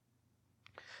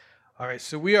All right,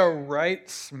 so we are right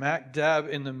smack dab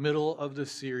in the middle of the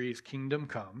series Kingdom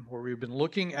Come, where we've been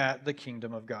looking at the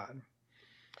kingdom of God.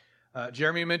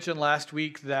 Jeremy mentioned last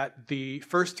week that the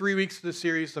first 3 weeks of the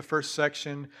series, the first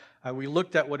section, we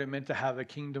looked at what it meant to have a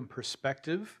kingdom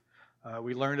perspective.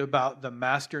 We learned about the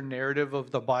master narrative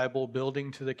of the Bible building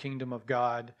to the kingdom of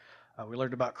God. We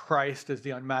learned about Christ as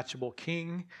the unmatchable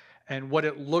king and what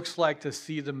it looks like to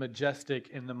see the majestic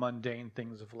in the mundane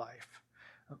things of life.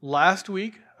 Last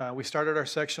week, we started our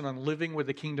section on living with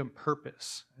the kingdom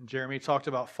purpose. And Jeremy talked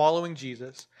about following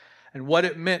Jesus and what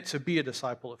it meant to be a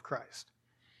disciple of Christ.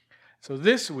 So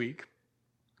this week,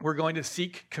 we're going to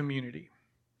seek community.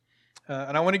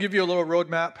 And I want to give you a little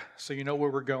roadmap so you know where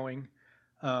we're going.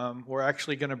 We're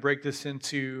actually going to break this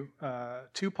into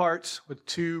 2 parts with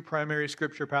 2 primary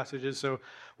scripture passages. So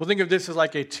we'll think of this as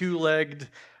like a 2-legged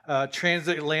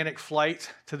transatlantic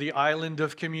flight to the island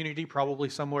of community, probably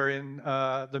somewhere in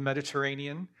the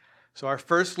Mediterranean. So our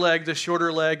first leg, the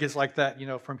shorter leg, is like that,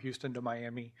 from Houston to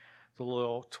Miami, the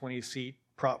little 20-seat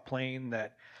prop plane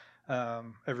that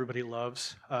everybody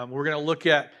loves. We're going to look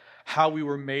at how we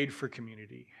were made for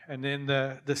community. And then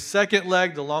the second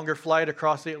leg, the longer flight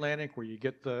across the Atlantic, where you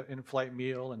get the in-flight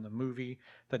meal and the movie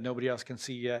that nobody else can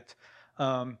see yet,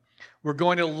 we're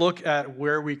going to look at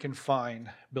where we can find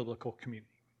biblical community.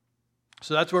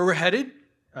 So that's where we're headed.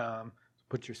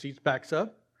 Put your seats backs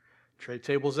up, tray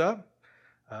tables up,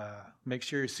 make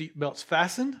sure your seatbelt's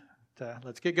fastened.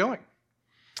 Let's get going.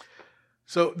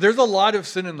 So there's a lot of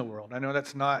sin in the world. I know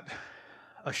that's not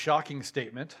a shocking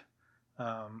statement.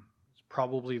 It's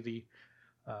probably the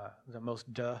most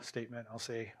statement I'll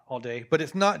say all day. But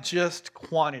it's not just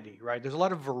quantity, right? There's a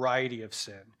lot of variety of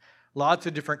sin, lots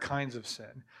of different kinds of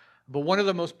sin. But one of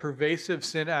the most pervasive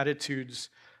sin attitudes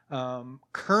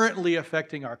currently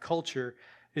affecting our culture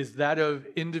is that of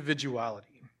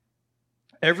individuality.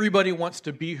 Everybody wants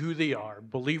to be who they are,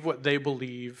 believe what they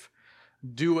believe,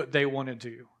 do what they want to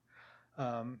do.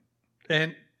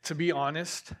 And to be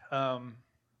honest,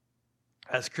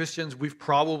 as Christians, we've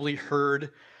probably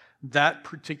heard that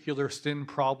particular sin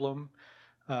problem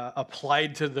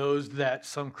applied to those that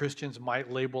some Christians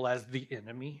might label as the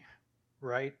enemy,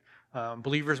 right?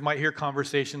 Believers might hear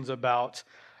conversations about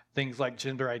things like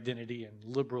gender identity and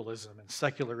liberalism and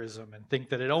secularism and think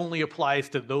that it only applies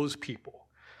to those people.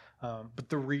 But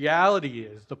the reality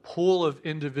is the pull of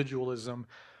individualism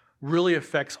really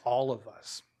affects all of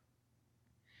us.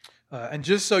 And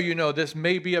just so you know, this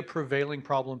may be a prevailing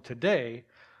problem today,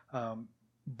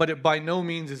 but it by no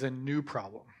means is a new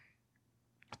problem.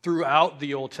 Throughout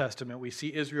the Old Testament, we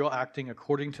see Israel acting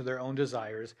according to their own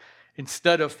desires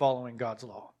instead of following God's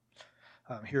law.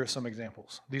 Here are some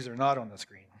examples. These are not on the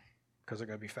screen because they're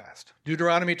going to be fast.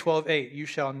 Deuteronomy 12:8, you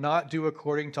shall not do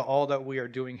according to all that we are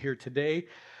doing here today,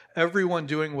 everyone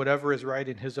doing whatever is right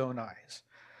in his own eyes.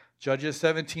 Judges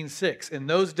 17:6, in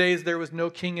those days there was no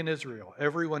king in Israel.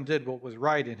 Everyone did what was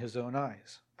right in his own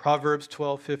eyes. Proverbs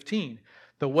 12:15,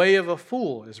 the way of a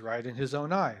fool is right in his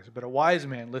own eyes, but a wise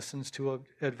man listens to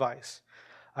advice.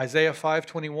 Isaiah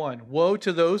 5:21, woe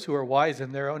to those who are wise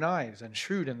in their own eyes and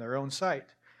shrewd in their own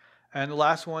sight. And the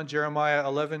last one, Jeremiah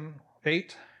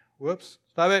 11:8. Whoops,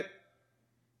 stop it.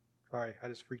 Sorry, I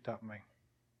just freaked out my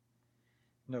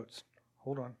notes.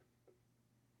 Hold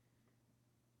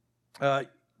on.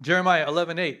 Jeremiah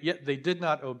 11:8, yet they did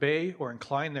not obey or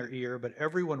incline their ear, but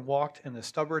everyone walked in the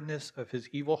stubbornness of his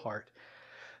evil heart.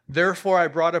 Therefore I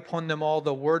brought upon them all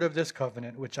the word of this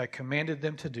covenant, which I commanded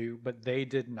them to do, but they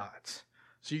did not.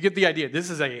 So you get the idea. This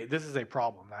is a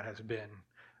problem that has been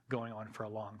going on for a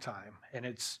long time, and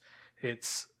it's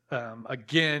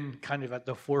again kind of at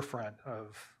the forefront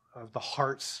of the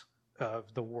hearts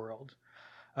of the world.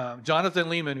 Jonathan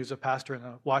Lehman, who's a pastor in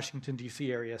the Washington,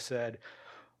 D.C. area, said,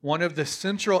 one of the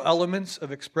central elements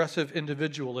of expressive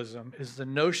individualism is the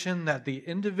notion that the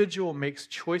individual makes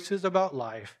choices about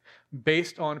life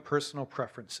based on personal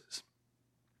preferences.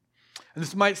 And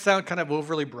this might sound kind of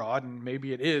overly broad, and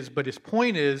maybe it is, but his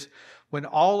point is when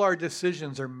all our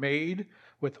decisions are made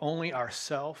with only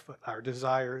ourself, our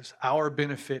desires, our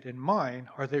benefit in mind,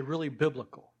 are they really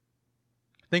biblical?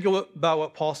 Think about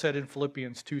what Paul said in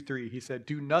Philippians 2:3. He said,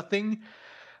 do nothing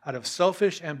out of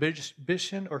selfish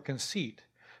ambition or conceit,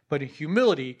 but in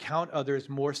humility count others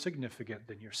more significant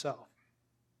than yourself.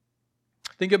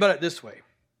 Think about it this way.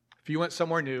 If you went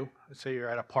somewhere new, let's say you're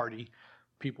at a party,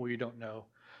 people you don't know,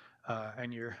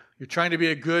 and you're trying to be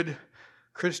a good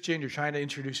Christian, you're trying to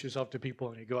introduce yourself to people,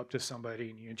 and you go up to somebody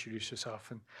and you introduce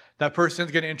yourself, and that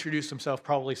person's going to introduce himself,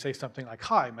 probably say something like,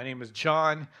 hi, my name is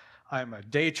John, I'm a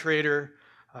day trader,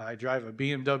 I drive a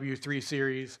BMW 3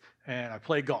 Series, and I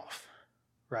play golf,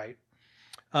 right?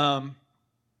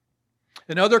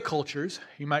 In other cultures,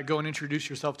 you might go and introduce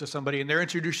yourself to somebody, and their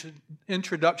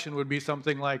introduction would be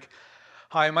something like,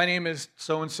 "Hi, my name is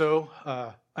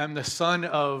so-and-so. I'm the son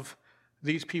of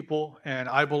these people, and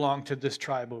I belong to this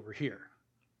tribe over here."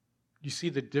 You see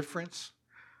the difference,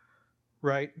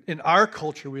 right? In our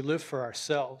culture, we live for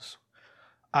ourselves.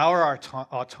 Our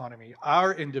autonomy,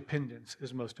 our independence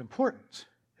is most important.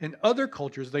 In other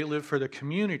cultures, they live for the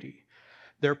community.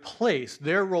 Their place,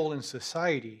 their role in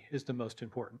society is the most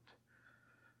important.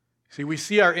 See, we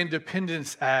see our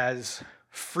independence as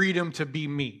freedom to be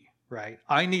me, right?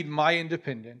 I need my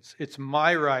independence. It's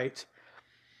my right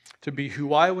to be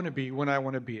who I want to be when I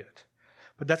want to be it.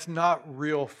 But that's not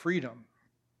real freedom.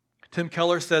 Tim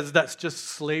Keller says that's just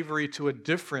slavery to a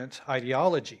different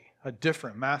ideology, a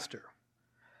different master.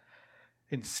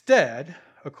 Instead,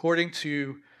 according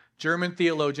to German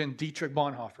theologian Dietrich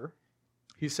Bonhoeffer,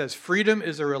 he says, freedom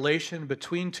is a relation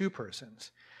between two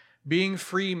persons. Being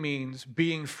free means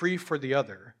being free for the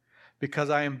other because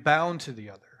I am bound to the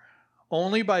other.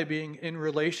 Only by being in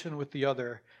relation with the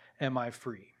other am I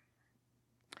free.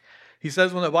 He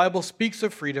says when the Bible speaks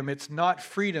of freedom, it's not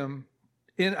freedom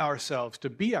in ourselves to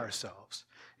be ourselves.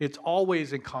 It's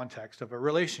always in context of a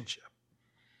relationship.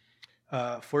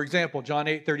 For example, John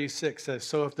 8:36 says,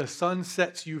 "So if the Son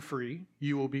sets you free,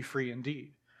 you will be free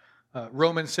indeed."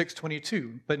 Romans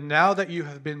 6:22, "But now that you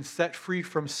have been set free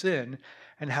from sin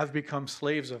and have become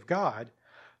slaves of God,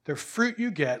 the fruit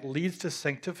you get leads to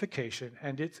sanctification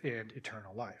and its end,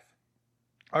 eternal life."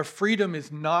 Our freedom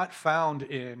is not found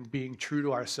in being true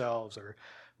to ourselves or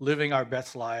living our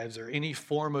best lives or any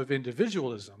form of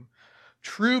individualism.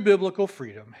 True biblical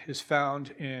freedom is found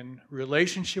in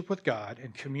relationship with God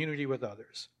and community with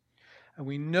others. And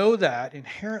we know that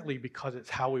inherently because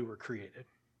it's how we were created.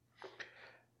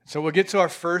 So we'll get to our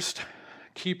first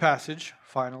key passage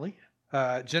finally.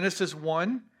 Genesis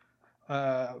 1,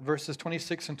 verses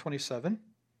 26 and 27.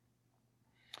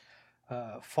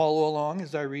 Follow along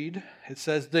as I read. It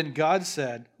says, "Then God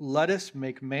said, 'Let us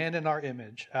make man in our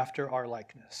image, after our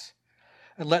likeness.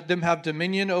 And let them have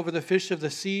dominion over the fish of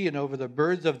the sea, and over the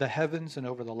birds of the heavens, and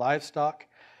over the livestock,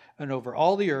 and over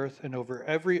all the earth, and over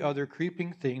every other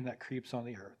creeping thing that creeps on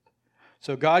the earth.'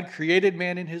 So God created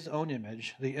man in his own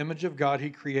image. The image of God he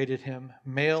created him.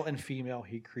 Male and female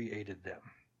he created them."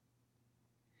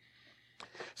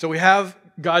 So we have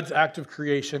God's act of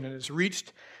creation, and it's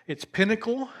reached its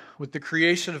pinnacle with the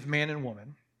creation of man and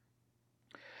woman.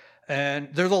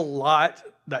 And there's a lot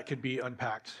that could be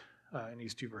unpacked in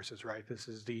these two verses, right? This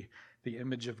is the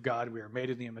image of God. We are made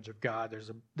in the image of God.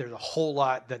 There's a whole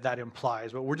lot that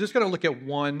implies, but we're just going to look at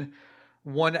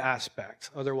one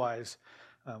aspect. Otherwise,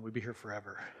 we'd be here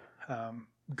forever.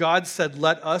 God said,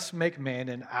 "Let us make man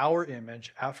in our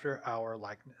image, after our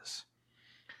likeness."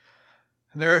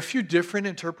 And there are a few different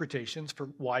interpretations for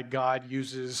why God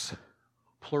uses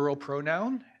plural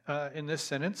pronoun in this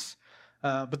sentence.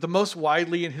 But the most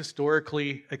widely and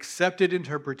historically accepted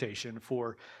interpretation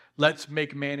for "let's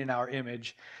make man in our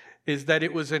image" is that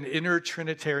it was an inner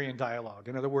Trinitarian dialogue.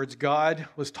 In other words, God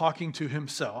was talking to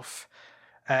himself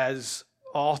as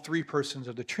all three persons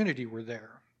of the Trinity were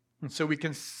there. And so we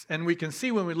can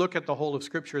see when we look at the whole of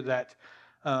Scripture that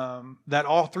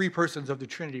all three persons of the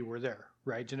Trinity were there,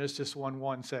 right? Genesis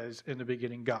 1:1 says, "In the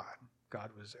beginning, God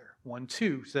was there."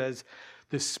 1:2 says,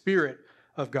 "The Spirit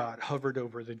of God hovered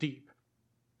over the deep."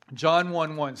 John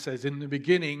 1:1 says, "In the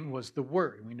beginning was the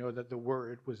Word." We know that the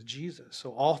Word was Jesus.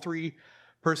 So all three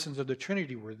persons of the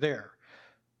Trinity were there.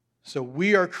 So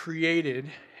we are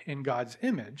created in God's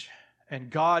image,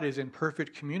 and God is in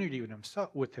perfect community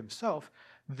with himself.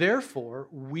 Therefore,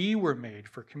 we were made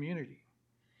for community.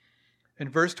 In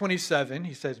verse 27,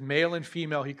 he says, "Male and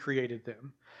female he created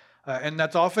them." And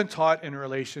that's often taught in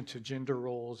relation to gender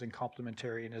roles and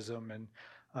complementarianism,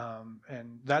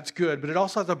 and that's good, but it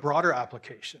also has a broader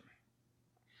application.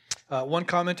 One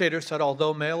commentator said,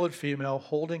 although male and female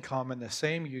hold in common the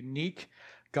same unique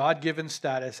God-given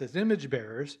status as image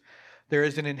bearers, there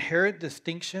is an inherent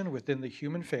distinction within the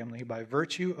human family by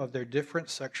virtue of their different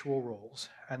sexual roles,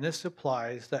 and this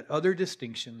implies that other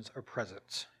distinctions are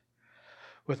present.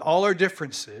 With all our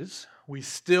differences, we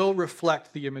still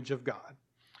reflect the image of God.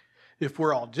 If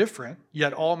we're all different,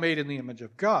 yet all made in the image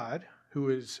of God, who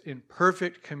is in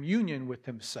perfect communion with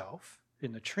himself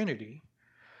in the Trinity,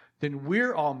 then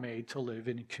we're all made to live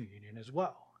in communion as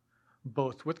well,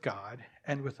 both with God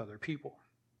and with other people.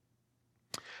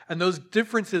 And those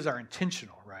differences are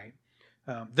intentional, right?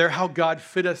 They're how God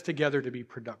fit us together to be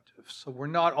productive. So we're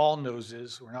not all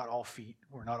noses, we're not all feet,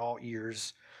 we're not all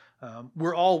ears.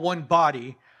 We're all one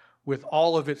body with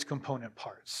all of its component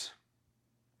parts.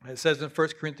 It says in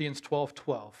 1 Corinthians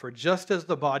 12:12, "For just as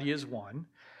the body is one,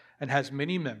 and has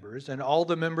many members, and all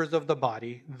the members of the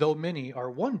body, though many, are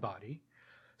one body,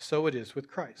 so it is with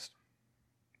Christ.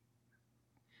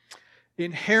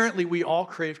 Inherently, we all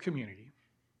crave community,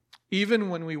 even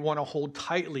when we want to hold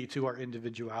tightly to our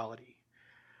individuality.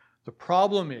 The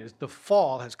problem is the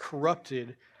fall has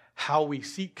corrupted how we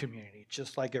seek community,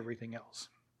 just like everything else.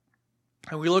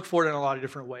 And we look for it in a lot of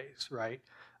different ways, right?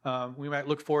 We might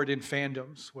look for it in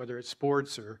fandoms, whether it's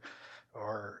sports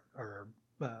or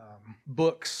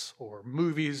books or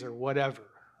movies or whatever.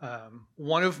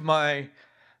 One of my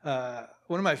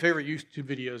favorite YouTube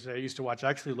videos that I used to watch, I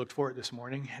actually looked for it this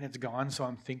morning, and it's gone, so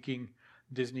I'm thinking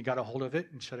Disney got a hold of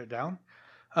it and shut it down.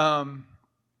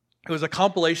 It was a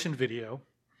compilation video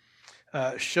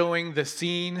showing the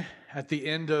scene at the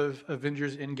end of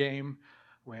Avengers Endgame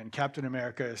when Captain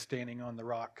America is standing on the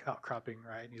rock outcropping,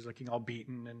 right? And he's looking all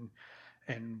beaten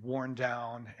and worn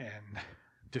down and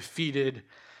defeated,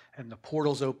 and the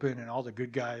portals open and all the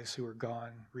good guys who are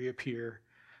gone reappear,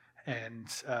 and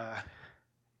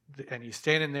he's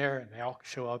standing there and they all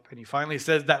show up, and he finally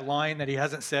says that line that he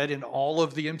hasn't said in all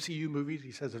of the MCU movies.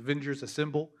 He says, "Avengers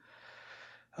assemble."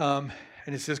 And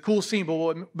it's this cool scene, but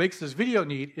what makes this video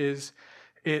neat is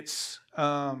it's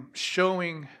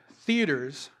showing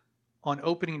theaters on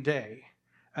opening day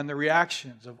and the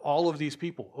reactions of all of these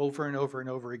people over and over and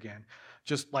over again,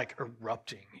 just like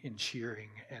erupting in cheering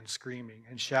and screaming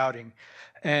and shouting.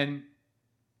 And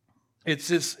it's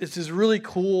this really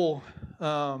cool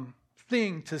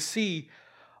thing to see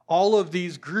all of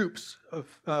these groups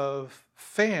of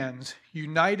fans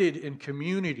united in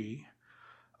community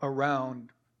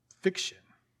around fiction,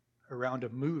 around a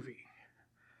movie.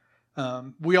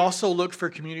 We also look for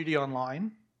community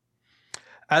online.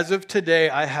 As of today,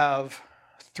 I have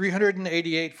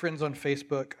 388 friends on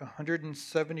Facebook,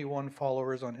 171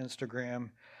 followers on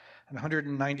Instagram, and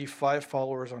 195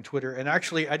 followers on Twitter. And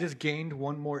actually, I just gained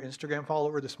one more Instagram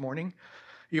follower this morning,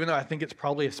 even though I think it's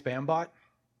probably a spam bot.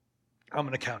 I'm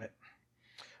going to count it.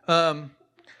 And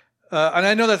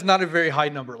I know that's not a very high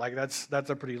number. Like that's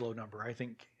a pretty low number. I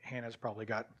think Hannah's probably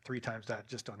got 3 times that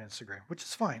just on Instagram, which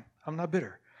is fine. I'm not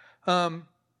bitter.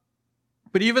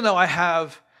 But even though I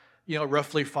have,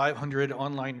 roughly 500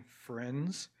 online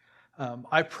friends,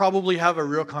 I probably have a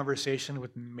real conversation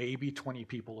with maybe 20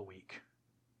 people a week.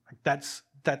 Like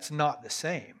that's not the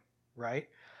same, right?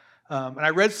 And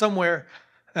I read somewhere,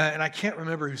 and I can't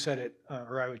remember who said it,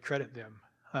 or I would credit them,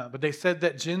 but they said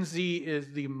that Gen Z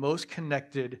is the most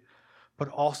connected, but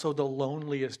also the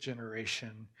loneliest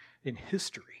generation in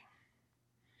history.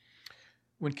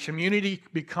 When community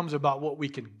becomes about what we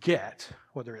can get,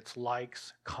 whether it's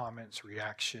likes, comments,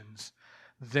 reactions,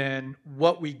 then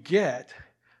what we get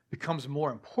becomes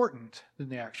more important than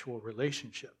the actual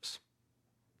relationships.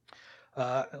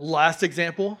 Last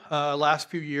example, last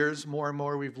few years, more and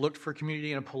more we've looked for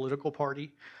community in a political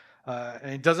party.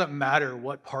 And it doesn't matter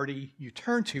what party you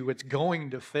turn to, it's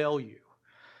going to fail you.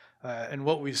 And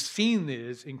what we've seen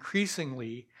is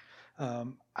increasingly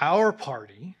our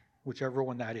party, whichever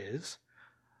one that is,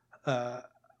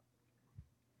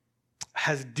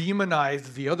 has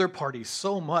demonized the other party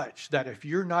so much that if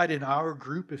you're not in our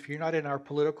group, if you're not in our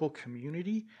political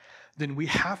community, then we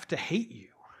have to hate you.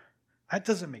 That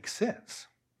doesn't make sense.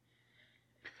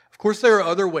 Of course, there are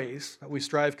other ways that we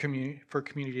strive for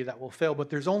community that will fail,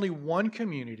 but there's only one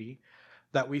community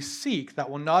that we seek that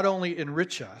will not only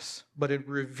enrich us, but it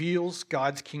reveals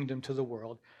God's kingdom to the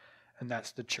world, and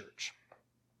that's the church.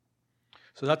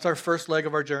 So that's our first leg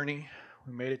of our journey.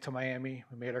 We made it to Miami.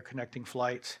 We made our connecting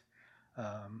flight.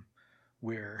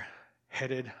 We're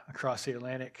headed across the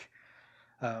Atlantic.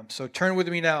 So turn with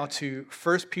me now to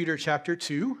 1 Peter chapter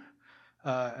 2,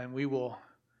 and we will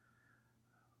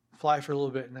fly for a little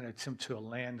bit and then attempt to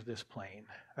land this plane.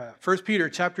 1 Peter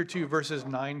chapter 2, verses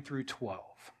 9 through 12.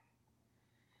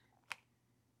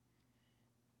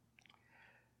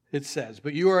 It says,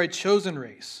 "But you are a chosen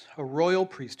race, a royal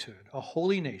priesthood, a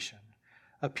holy nation,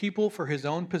 a people for his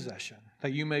own possession,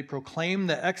 that you may proclaim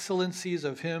the excellencies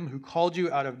of him who called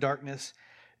you out of darkness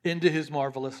into his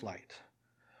marvelous light.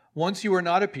 Once you were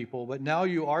not a people, but now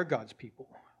you are God's people.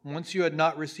 Once you had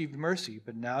not received mercy,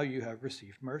 but now you have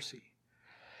received mercy.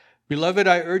 Beloved,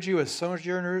 I urge you as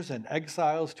sojourners and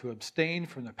exiles to abstain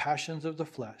from the passions of the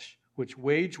flesh, which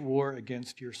wage war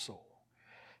against your soul.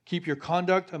 Keep your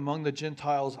conduct among the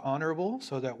Gentiles honorable,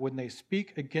 so that when they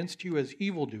speak against you as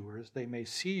evildoers, they may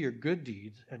see your good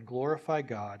deeds and glorify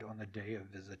God on the day of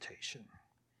visitation."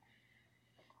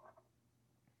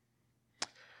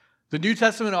 The New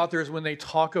Testament authors, when they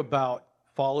talk about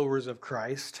followers of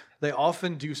Christ, they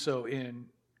often do so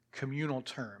in communal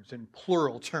terms, in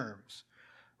plural terms,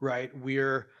 right?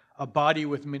 We're a body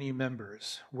with many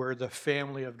members. We're the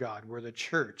family of God. We're the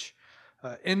church.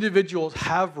 Individuals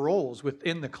have roles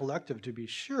within the collective, to be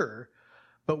sure,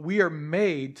 but we are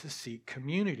made to seek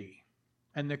community.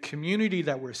 And the community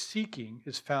that we're seeking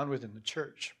is found within the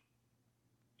church.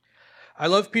 I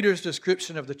love Peter's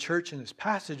description of the church in this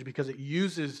passage because it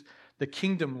uses the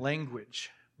kingdom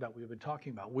language that we've been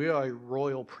talking about. We are a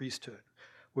royal priesthood.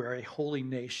 We're a holy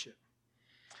nation.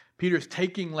 Peter's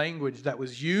taking language that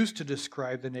was used to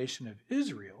describe the nation of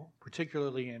Israel,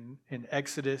 particularly in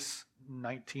Exodus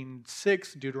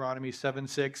 19:6, Deuteronomy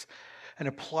 7:6, and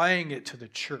applying it to the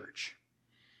church.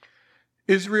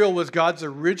 Israel was God's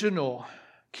original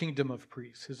kingdom of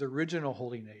priests, his original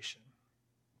holy nation.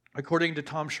 According to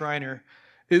Tom Schreiner,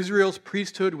 Israel's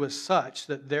priesthood was such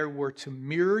that they were to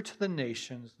mirror to the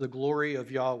nations the glory of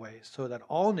Yahweh, so that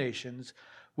all nations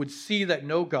would see that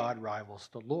no God rivals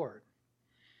the Lord.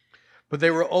 But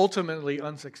they were ultimately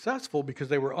unsuccessful because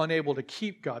they were unable to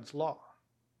keep God's law.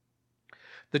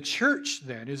 The church,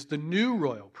 then, is the new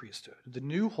royal priesthood, the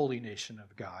new holy nation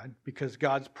of God, because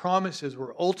God's promises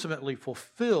were ultimately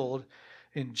fulfilled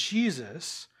in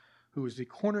Jesus, who is the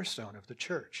cornerstone of the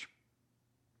church.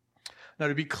 Now,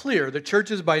 to be clear, the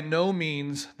church is by no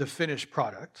means the finished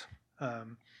product.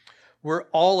 We're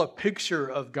all a picture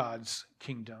of God's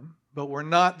kingdom, but we're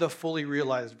not the fully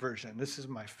realized version. This is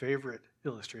my favorite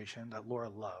illustration that Laura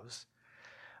loves.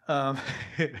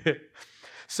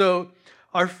 So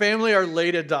our family are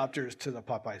late adopters to the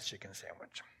Popeyes chicken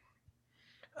sandwich.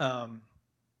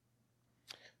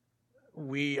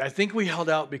 I think we held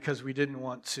out because we didn't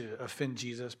want to offend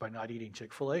Jesus by not eating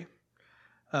Chick-fil-A.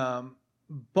 So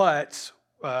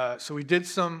we did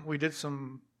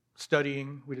some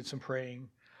studying, we did some praying,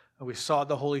 and we sought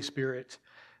the Holy Spirit,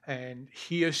 and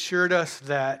he assured us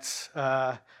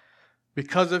that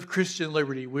because of Christian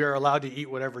liberty, we are allowed to eat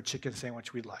whatever chicken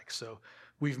sandwich we'd like. So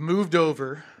we've moved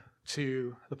over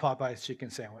to the Popeyes chicken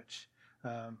sandwich.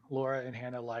 Laura and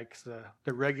Hannah like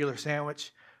the regular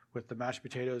sandwich with the mashed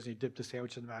potatoes, and you dip the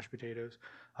sandwich in the mashed potatoes.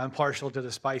 I'm partial to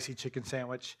the spicy chicken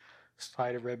sandwich,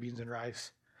 side of red beans and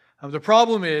rice. The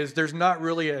problem is there's not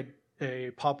really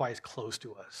a Popeyes close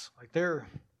to us. Like, they're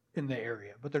in the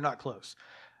area, but they're not close,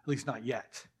 at least not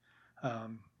yet.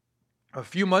 A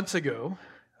few months ago,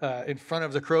 in front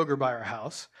of the Kroger by our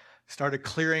house, started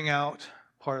clearing out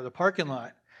part of the parking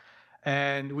lot.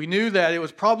 And we knew that it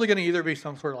was probably going to either be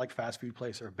some sort of like fast food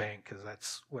place or a bank, because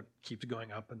that's what keeps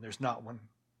going up, and there's not one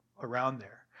around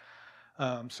there.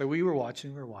 So we were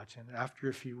watching. And after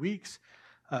a few weeks,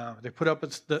 they put up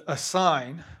a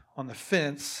sign on the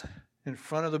fence in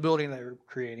front of the building they were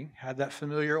creating, had that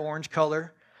familiar orange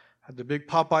color, had the big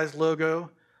Popeyes logo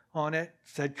on it,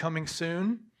 said coming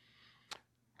soon.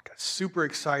 Got super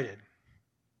excited.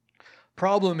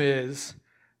 Problem is,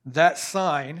 that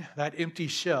sign, that empty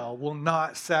shell, will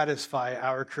not satisfy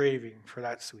our craving for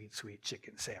that sweet, sweet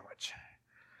chicken sandwich.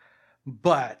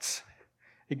 But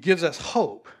it gives us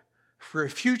hope for a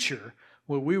future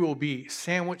where we will be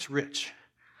sandwich rich.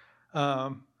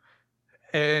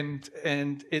 And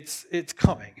it's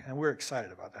coming, and we're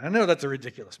excited about that. I know that's a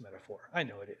ridiculous metaphor. I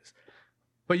know it is.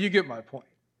 But you get my point.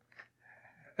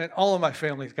 And all of my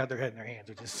family's got their head in their hands,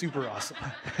 which is super awesome.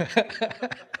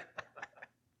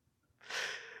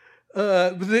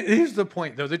 But here's the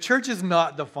point, though. The church is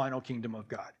not the final kingdom of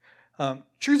God.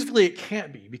 Truthfully, it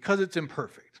can't be, because it's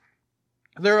imperfect.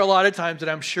 There are a lot of times that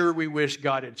I'm sure we wish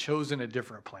God had chosen a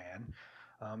different plan.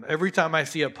 Every time I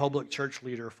see a public church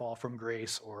leader fall from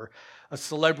grace, or a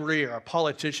celebrity or a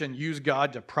politician use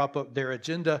God to prop up their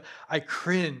agenda, I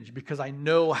cringe, because I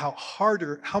know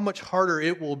how much harder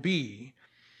it will be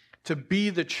to be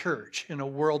the church in a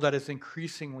world that is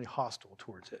increasingly hostile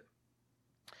towards it.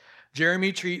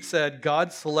 Jeremy Treat said,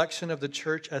 God's selection of the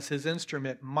church as his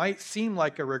instrument might seem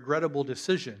like a regrettable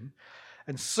decision,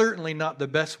 and certainly not the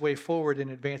best way forward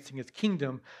in advancing his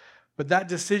kingdom, but that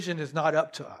decision is not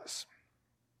up to us.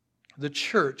 The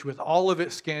church, with all of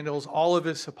its scandals, all of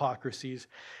its hypocrisies,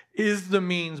 is the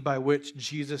means by which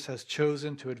Jesus has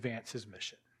chosen to advance his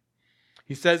mission.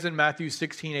 He says in Matthew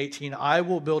 16:18, I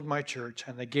will build my church,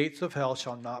 and the gates of hell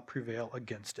shall not prevail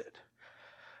against it.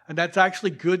 And that's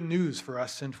actually good news for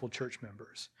us sinful church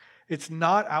members. It's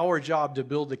not our job to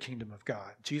build the kingdom of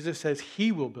God. Jesus says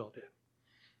he will build it.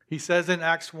 He says in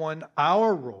Acts 1,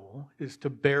 our role is to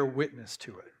bear witness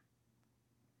to it.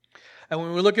 And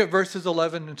when we look at verses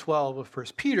 11 and 12 of 1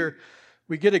 Peter,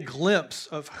 we get a glimpse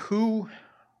of who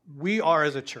we are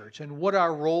as a church and what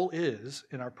our role is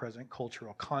in our present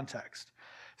cultural context.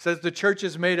 It says the church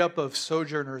is made up of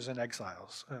sojourners and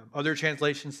exiles. Other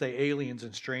translations say aliens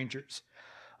and strangers.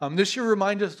 This should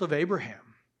remind us of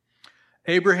Abraham.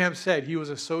 Abraham said he was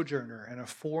a sojourner and a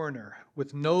foreigner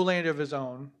with no land of his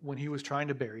own when he was trying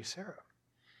to bury Sarah.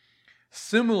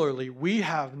 Similarly, we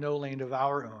have no land of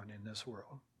our own in this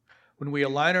world. When we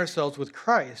align ourselves with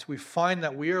Christ, we find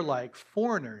that we are like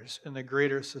foreigners in the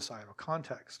greater societal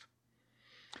context.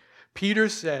 Peter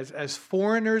says, as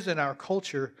foreigners in our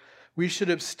culture, we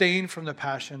should abstain from the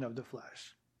passion of the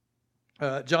flesh.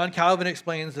 John Calvin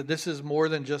explains that this is more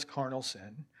than just carnal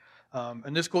sin.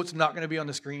 And this quote's not going to be on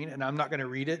the screen, and I'm not going to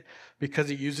read it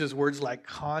because it uses words like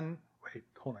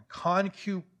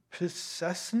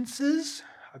concupiscences.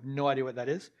 I have no idea what that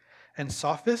is. And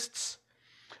sophists.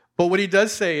 But what he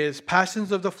does say is,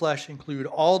 passions of the flesh include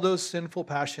all those sinful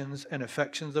passions and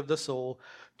affections of the soul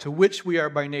to which we are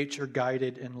by nature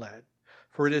guided and led.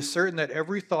 For it is certain that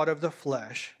every thought of the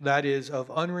flesh, that is,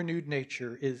 of unrenewed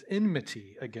nature, is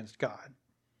enmity against God.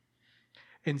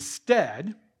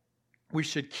 Instead, we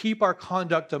should keep our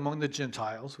conduct among the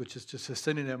Gentiles, which is just a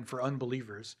synonym for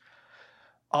unbelievers,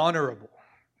 honorable,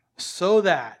 so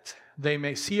that they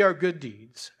may see our good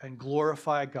deeds and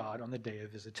glorify God on the day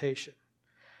of visitation.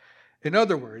 In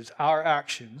other words, our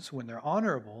actions, when they're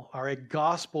honorable, are a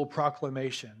gospel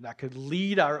proclamation that could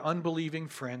lead our unbelieving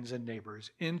friends and neighbors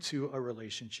into a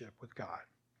relationship with God.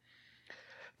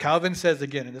 Calvin says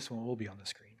again, and this one will be on the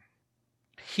screen,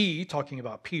 he, talking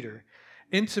about Peter,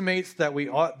 intimates that we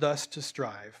ought thus to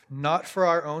strive, not for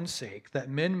our own sake, that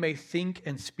men may think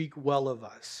and speak well of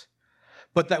us,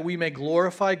 but that we may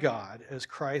glorify God as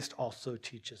Christ also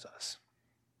teaches us.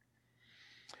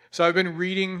 So I've been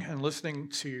reading and listening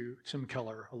to Tim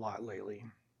Keller a lot lately.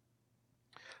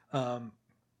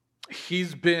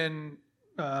 He's been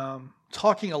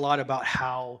talking a lot about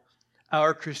how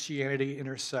our Christianity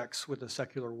intersects with the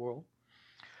secular world.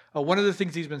 One of the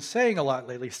things he's been saying a lot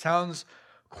lately sounds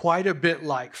quite a bit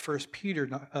like 1 Peter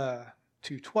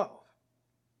 2:12.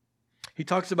 He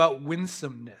talks about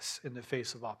winsomeness in the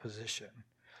face of opposition.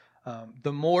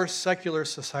 The more secular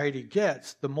society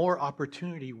gets, the more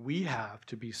opportunity we have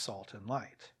to be salt and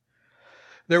light.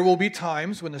 There will be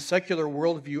times when the secular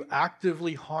worldview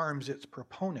actively harms its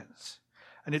proponents.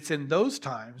 And it's in those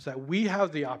times that we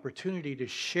have the opportunity to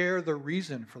share the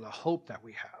reason for the hope that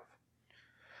we have.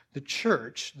 The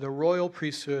church, the royal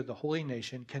priesthood, the holy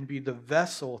nation, can be the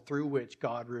vessel through which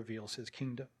God reveals his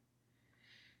kingdom.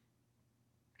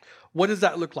 What does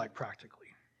that look like practically?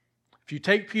 If you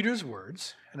take Peter's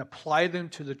words and apply them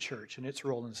to the church and its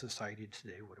role in society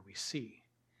today, what do we see?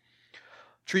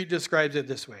 Treat describes it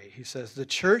this way. He says, the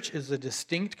church is a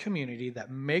distinct community that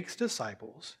makes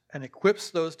disciples and equips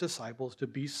those disciples to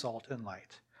be salt and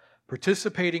light,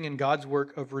 participating in God's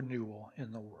work of renewal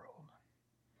in the world.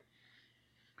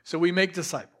 So we make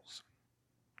disciples.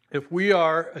 If we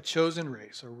are a chosen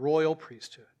race, a royal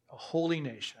priesthood, a holy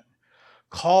nation,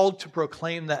 called to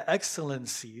proclaim the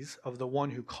excellencies of the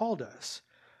one who called us,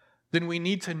 then we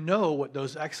need to know what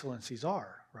those excellencies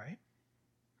are, right?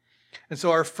 And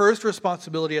so our first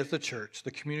responsibility as the church,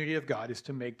 the community of God, is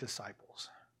to make disciples.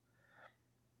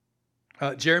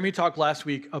 Jeremy talked last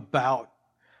week about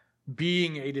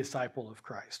being a disciple of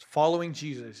Christ. Following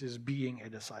Jesus is being a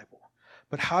disciple.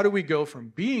 But how do we go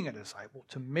from being a disciple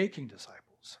to making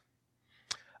disciples?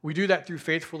 We do that through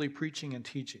faithfully preaching and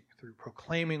teaching, through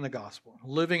proclaiming the gospel,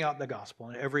 living out the gospel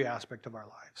in every aspect of our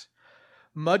lives.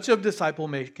 Much of disciple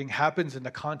making happens in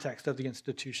the context of the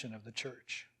institution of the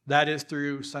church. That is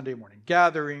through Sunday morning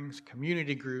gatherings,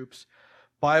 community groups,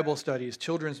 Bible studies,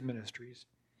 children's ministries.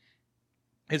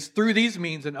 It's through these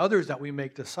means and others that we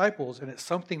make disciples, and it's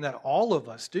something that all of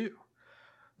us do.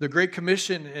 The Great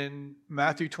Commission in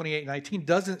Matthew 28:19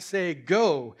 doesn't say,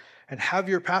 go and have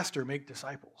your pastor make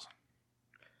disciples.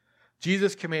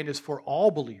 Jesus' command is for all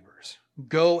believers,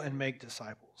 go and make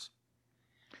disciples.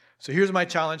 So here's my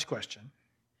challenge question.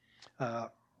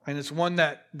 And it's one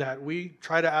that we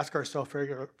try to ask ourselves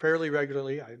fairly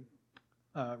regularly.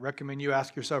 I recommend you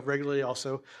ask yourself regularly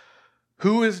also.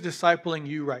 Who is discipling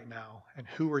you right now, and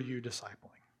who are you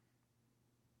discipling?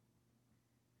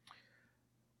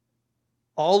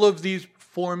 All of these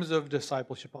forms of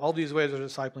discipleship, all these ways of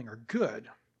discipling are good,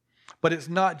 but it's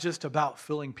not just about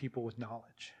filling people with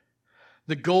knowledge.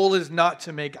 The goal is not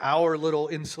to make our little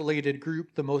insulated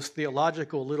group the most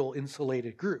theological little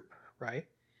insulated group, right?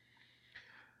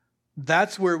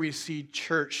 That's where we see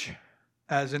church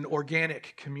as an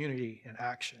organic community in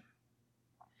action.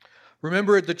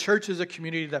 Remember, the church is a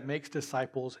community that makes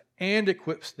disciples and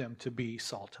equips them to be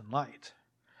salt and light.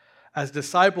 As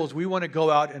disciples, we want to go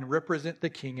out and represent the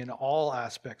King in all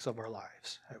aspects of our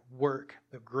lives. At work,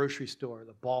 the grocery store,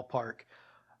 the ballpark,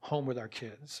 home with our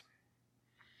kids.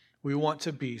 We want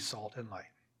to be salt and light.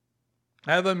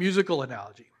 I have a musical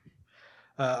analogy.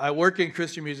 I work in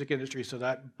Christian music industry, so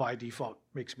that by default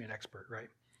makes me an expert, right?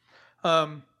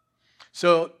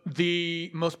 So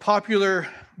the most popular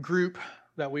group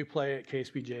that we play at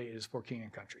KSBJ is For King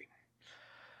and Country.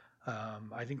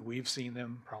 I think we've seen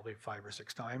them probably 5 or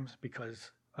 6 times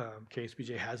because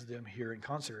KSBJ has them here in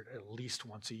concert at least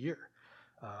once a year.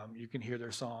 You can hear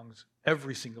their songs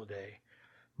every single day,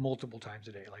 multiple times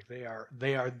a day. Like they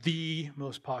are the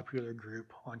most popular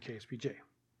group on KSBJ.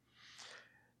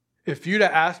 If you'd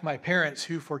have asked my parents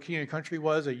who For King and Country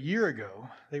was a year ago,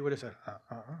 they would have said,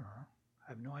 I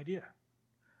have no idea.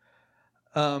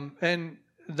 And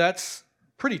that's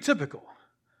pretty typical.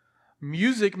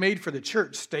 Music made for the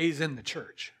church stays in the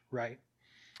church, right?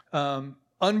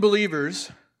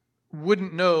 Unbelievers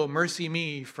wouldn't know Mercy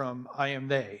Me from I Am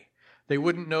They. They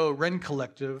wouldn't know Wren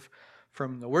Collective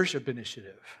from the Worship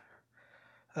Initiative.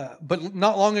 But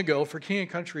not long ago, For King and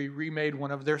Country remade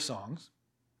one of their songs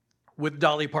with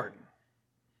Dolly Parton.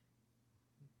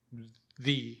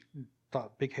 The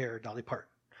big hair Dolly Parton.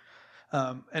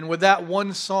 And with that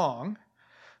one song,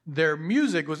 their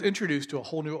music was introduced to a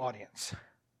whole new audience.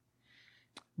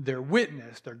 Their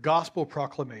witness, their gospel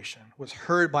proclamation, was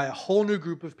heard by a whole new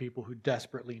group of people who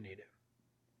desperately need it.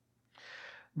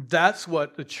 That's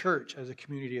what the church as a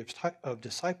community of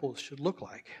disciples should look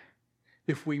like.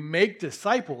 If we make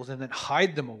disciples and then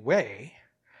hide them away,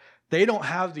 they don't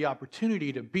have the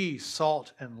opportunity to be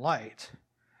salt and light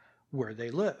where they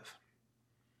live.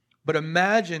 But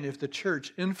imagine if the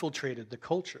church infiltrated the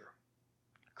culture.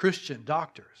 Christian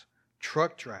doctors,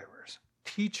 truck drivers,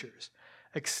 teachers,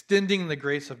 extending the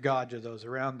grace of God to those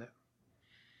around them.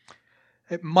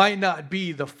 It might not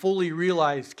be the fully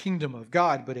realized kingdom of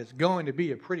God, but it's going to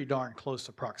be a pretty darn close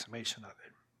approximation of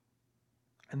it.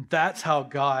 And that's how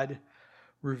God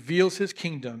reveals his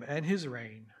kingdom and his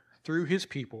reign through his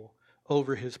people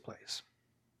over his place.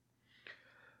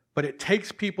 But it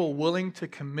takes people willing to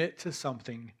commit to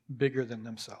something bigger than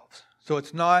themselves. So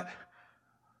it's not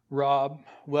Rob,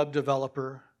 web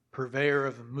developer, purveyor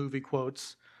of movie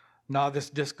quotes, novice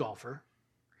disc golfer.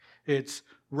 It's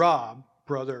Rob,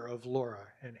 brother of Laura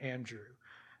and Andrew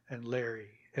and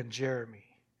Larry and Jeremy,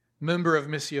 member of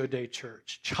Missio Dei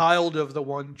Church, child of the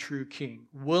one true King,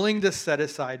 willing to set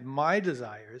aside my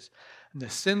desires and the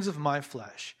sins of my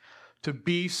flesh to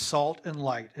be salt and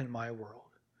light in my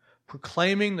world,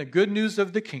 proclaiming the good news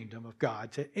of the kingdom of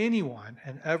God to anyone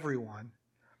and everyone,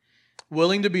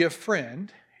 willing to be a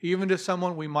friend, even to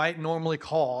someone we might normally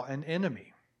call an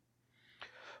enemy.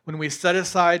 When we set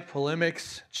aside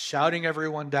polemics, shouting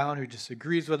everyone down who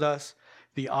disagrees with us,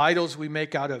 the idols we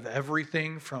make out of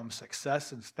everything from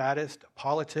success and status to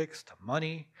politics to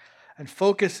money, and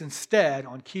focus instead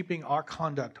on keeping our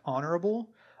conduct honorable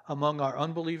among our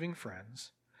unbelieving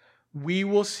friends, we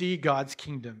will see God's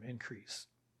kingdom increase.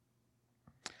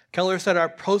 Keller said our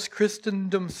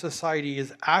post-Christendom society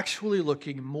is actually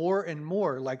looking more and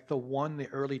more like the one the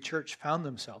early church found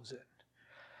themselves in.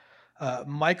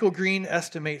 Michael Green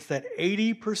estimates that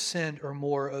 80% or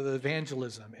more of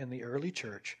evangelism in the early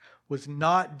church was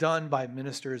not done by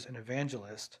ministers and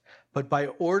evangelists, but by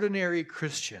ordinary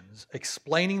Christians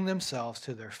explaining themselves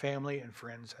to their family and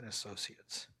friends and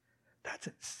associates. That's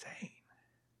insane.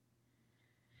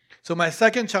 So my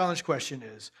second challenge question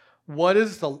is, when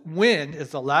is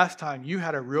the last time you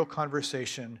had a real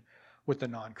conversation with a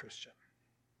non-Christian?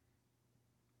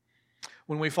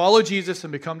 When we follow Jesus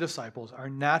and become disciples, our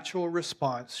natural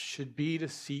response should be to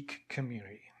seek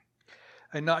community.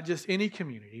 And not just any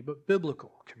community, but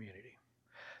biblical community.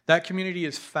 That community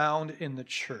is found in the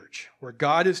church, where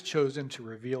God has chosen to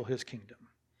reveal his kingdom.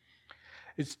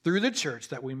 It's through the church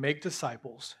that we make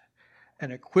disciples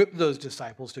and equip those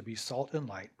disciples to be salt and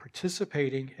light,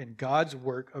 participating in God's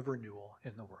work of renewal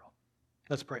in the world.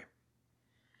 Let's pray.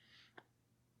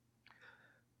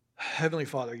 Heavenly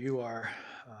Father, you are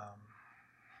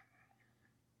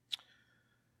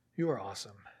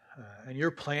awesome. And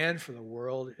your plan for the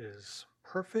world is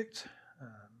perfect,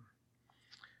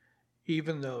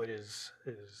 even though it is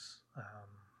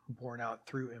born out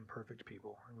through imperfect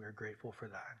people. And we are grateful for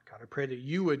that. God, I pray that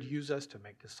you would use us to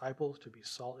make disciples, to be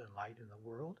salt and light in the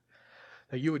world,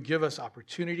 that you would give us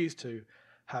opportunities to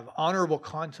have honorable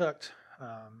contact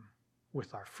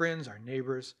with our friends, our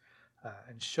neighbors,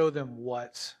 and show them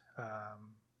what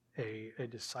a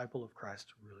disciple of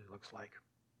Christ really looks like.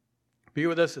 Be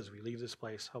with us as we leave this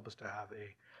place. Help us to have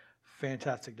a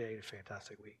fantastic day and a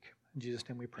fantastic week. In Jesus'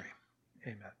 name we pray.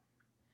 Amen.